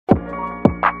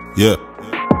Yeah,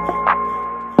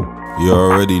 you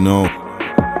already know.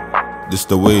 This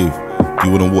the wave.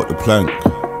 You wouldn't walk the plank.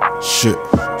 Shit.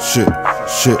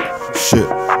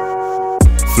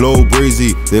 Flow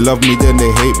brazy, they love me then they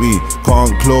hate me.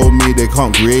 Can't clone me, they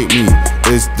can't create me.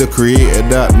 It's the creator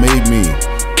that made me.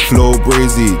 Flow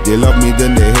brazy, they love me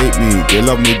then they hate me. They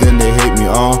love me then they hate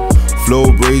me. Flow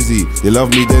brazy, they love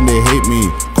me then they hate me.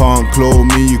 Can't clone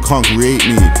me, you can't create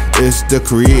me. It's the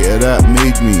creator that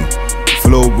made me.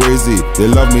 Flow brazy, they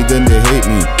love me then they hate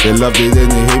me. They love me then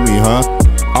they hate me,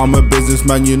 I'm a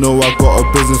businessman, you know I got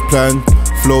a business plan.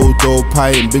 Flow dope, I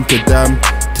ain't been to damn.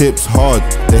 Tipz hard,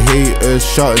 the haters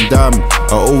shouting damn.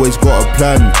 I always got a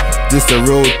plan. This the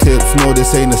real tips, no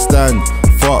this ain't a stand.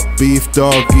 Fuck beef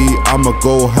doggy, I'ma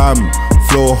go ham.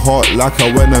 Flow hot like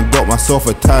I went and got myself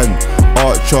a tan.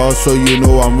 Archer, so you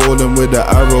know I'm rolling with the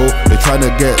arrow. They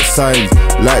tryna get signs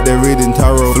like they're reading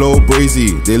tarot. Flow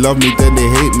brazy, they love me then they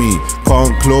hate me.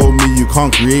 Can't clone me, you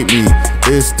can't create me.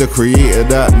 It's the creator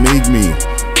that made me.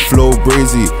 Flow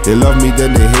brazy, they love me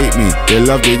then they hate me. They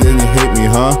love me then they hate me,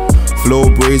 Flow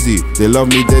brazy, they love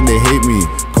me then they hate me.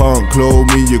 Can't clone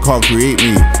me, you can't create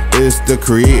me. It's the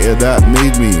creator that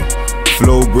made me.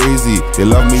 Flow brazy, they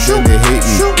love me then they hate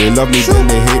me. They love me then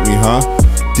they hate me,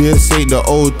 This ain't the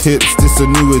old tips, this a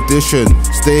new edition.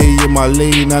 Stay in my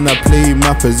lane and I play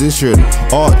my position.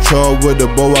 Archer with the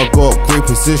bow, I got great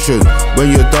precision.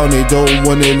 When you're down, they don't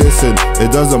wanna listen.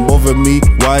 It doesn't bother me,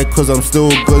 why? Cause I'm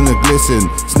still gonna glisten.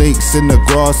 Snakes in the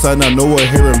grass and I know I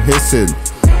hear them hissing.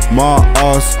 My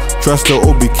ass, trust her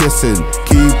all be kissing.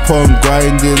 Keep on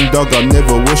grinding, dog, I'm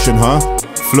never wishing,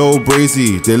 Flow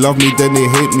brazy, they love me then they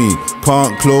hate me.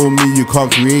 Can't clone me, you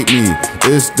can't create me.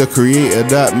 It's the creator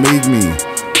that made me.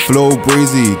 Flow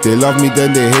brazy, they love me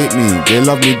then they hate me. They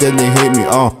love me then they hate me,